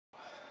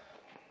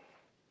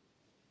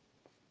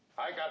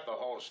I got the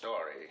whole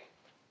story,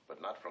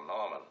 but not from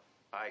Norman.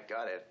 I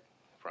got it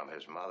from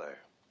his mother.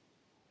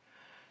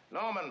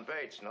 Norman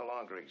Bates no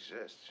longer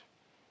exists.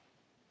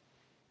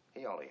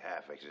 He only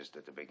half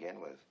existed to begin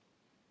with.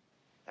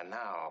 And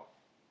now,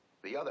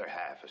 the other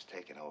half has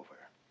taken over.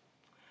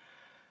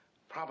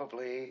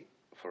 Probably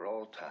for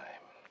all time.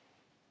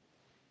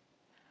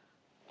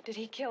 Did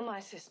he kill my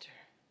sister?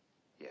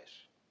 Yes.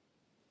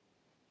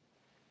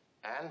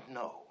 And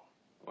no.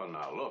 Well,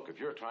 now, look, if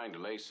you're trying to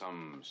lay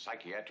some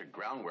psychiatric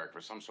groundwork for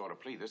some sort of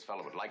plea, this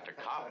fellow would like to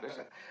cop this.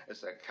 A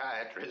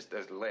psychiatrist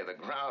doesn't lay the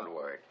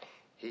groundwork.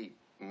 He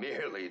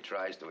merely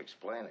tries to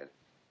explain it.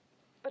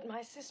 But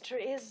my sister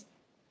is...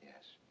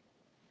 Yes.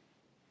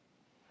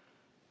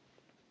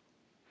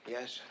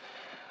 Yes,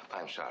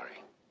 I'm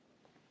sorry.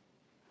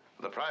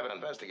 The private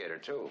investigator,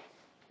 too.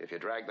 If you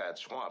drag that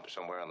swamp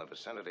somewhere in the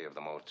vicinity of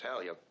the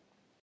motel, you'll...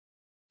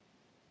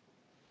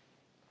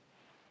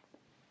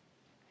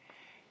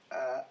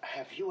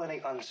 Have you any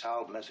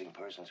unsolved missing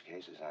persons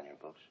cases on your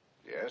books?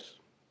 Yes,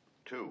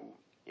 2.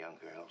 Young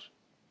girls?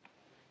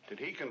 Did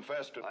he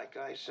confess to... Like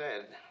I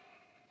said,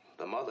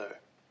 the mother.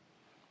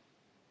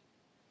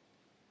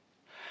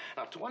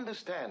 Now, to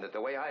understand it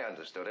the way I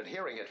understood it,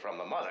 hearing it from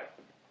the mother,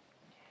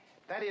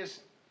 that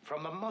is,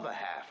 from the mother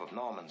half of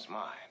Norman's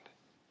mind,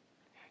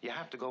 you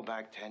have to go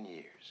back 10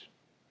 years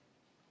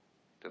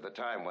to the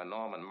time when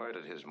Norman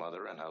murdered his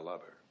mother and her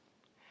lover.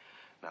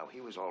 Now,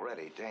 he was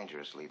already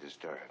dangerously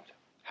disturbed.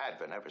 Had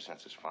been ever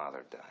since his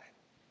father died.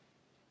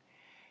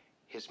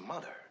 His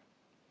mother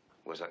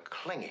was a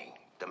clinging,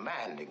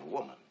 demanding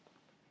woman.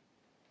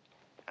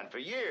 And for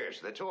years,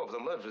 the two of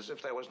them lived as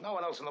if there was no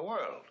one else in the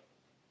world.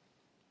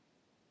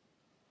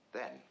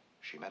 Then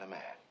she met a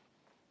man.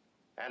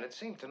 And it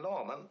seemed to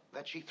Norman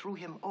that she threw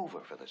him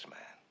over for this man.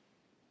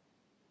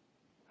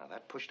 Now,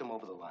 that pushed him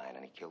over the line,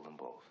 and he killed them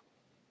both.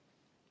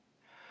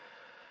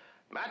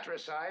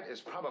 Matricide is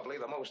probably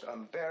the most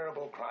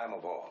unbearable crime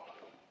of all.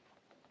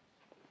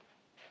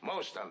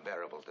 Most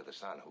unbearable to the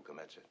son who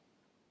commits it.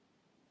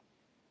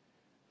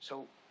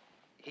 So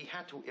he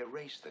had to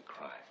erase the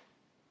crime,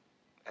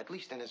 at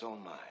least in his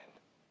own mind.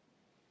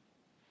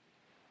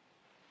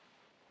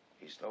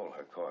 He stole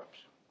her corpse.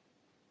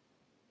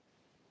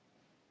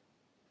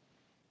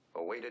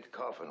 A weighted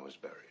coffin was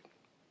buried.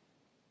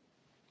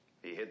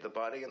 He hid the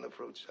body in the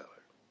fruit cellar.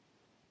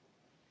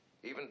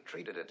 Even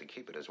treated it to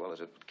keep it as well as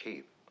it would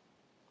keep.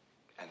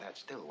 And that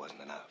still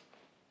wasn't enough.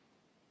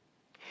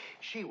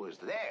 She was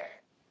there.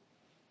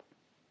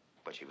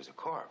 But she was a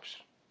corpse.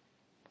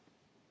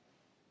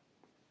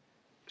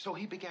 So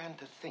he began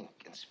to think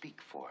and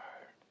speak for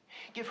her.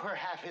 Give her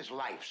half his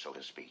life, so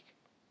to speak.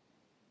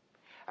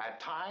 At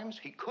times,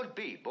 he could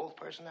be both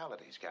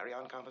personalities, carry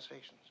on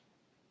conversations.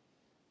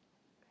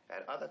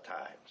 At other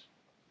times,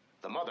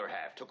 the mother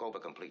half took over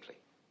completely.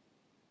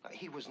 Now,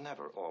 he was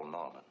never all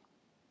Norman.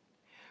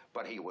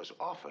 But he was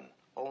often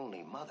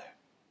only mother.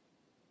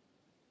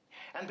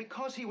 And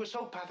because he was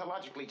so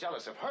pathologically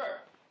jealous of her,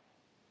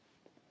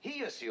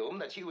 he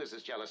assumed that she was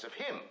as jealous of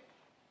him.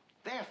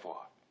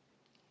 Therefore,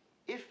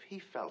 if he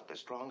felt a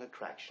strong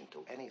attraction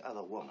to any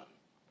other woman,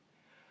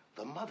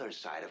 the mother's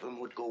side of him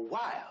would go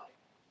wild.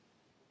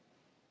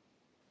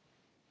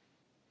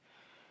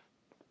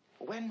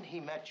 When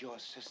he met your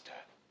sister,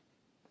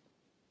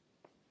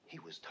 he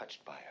was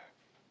touched by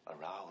her,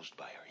 aroused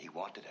by her. He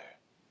wanted her.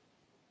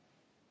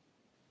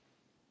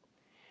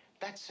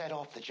 That set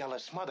off the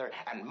jealous mother,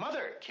 and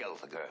mother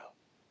killed the girl.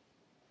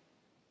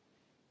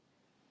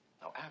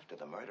 Now, after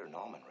the murder,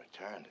 Norman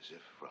returned as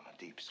if from a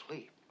deep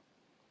sleep.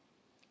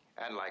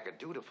 And like a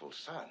dutiful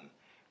son,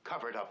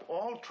 covered up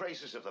all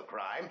traces of the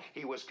crime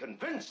he was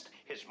convinced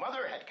his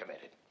mother had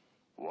committed.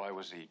 Why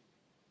was he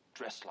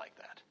dressed like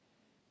that?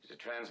 He's a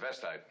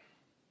transvestite.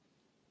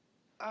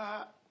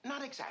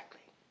 Not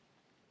exactly.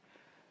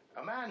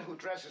 A man who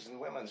dresses in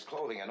women's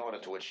clothing in order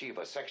to achieve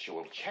a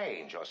sexual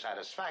change or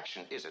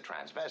satisfaction is a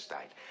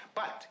transvestite.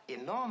 But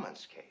in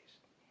Norman's case,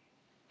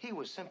 he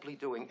was simply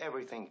doing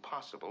everything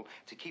possible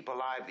to keep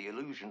alive the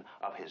illusion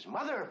of his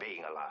mother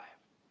being alive.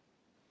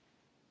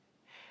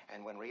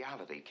 And when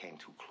reality came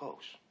too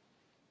close,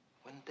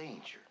 when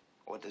danger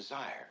or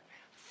desire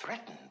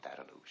threatened that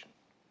illusion,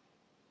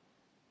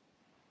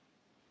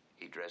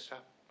 he'd dress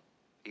up,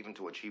 even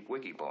to a cheap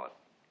wig he bought.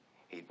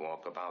 He'd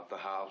walk about the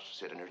house,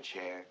 sit in her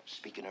chair,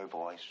 speak in her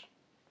voice.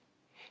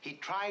 He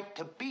tried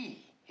to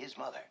be his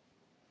mother.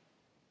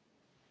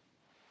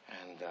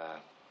 And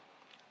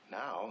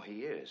now he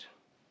is.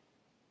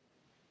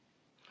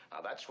 Now,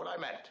 that's what I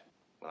meant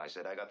when I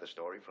said I got the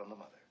story from the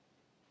mother.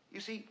 You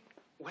see,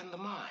 when the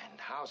mind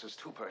houses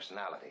two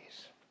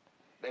personalities,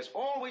 there's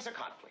always a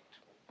conflict,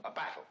 a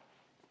battle.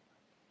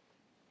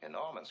 In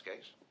Norman's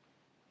case,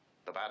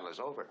 the battle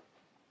is over,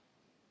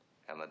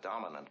 and the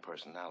dominant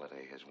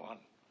personality has won.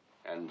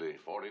 And the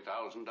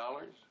 $40,000?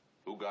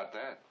 Who got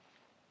that?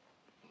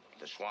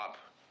 The swamp.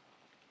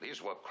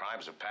 These were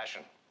crimes of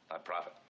passion, not profit.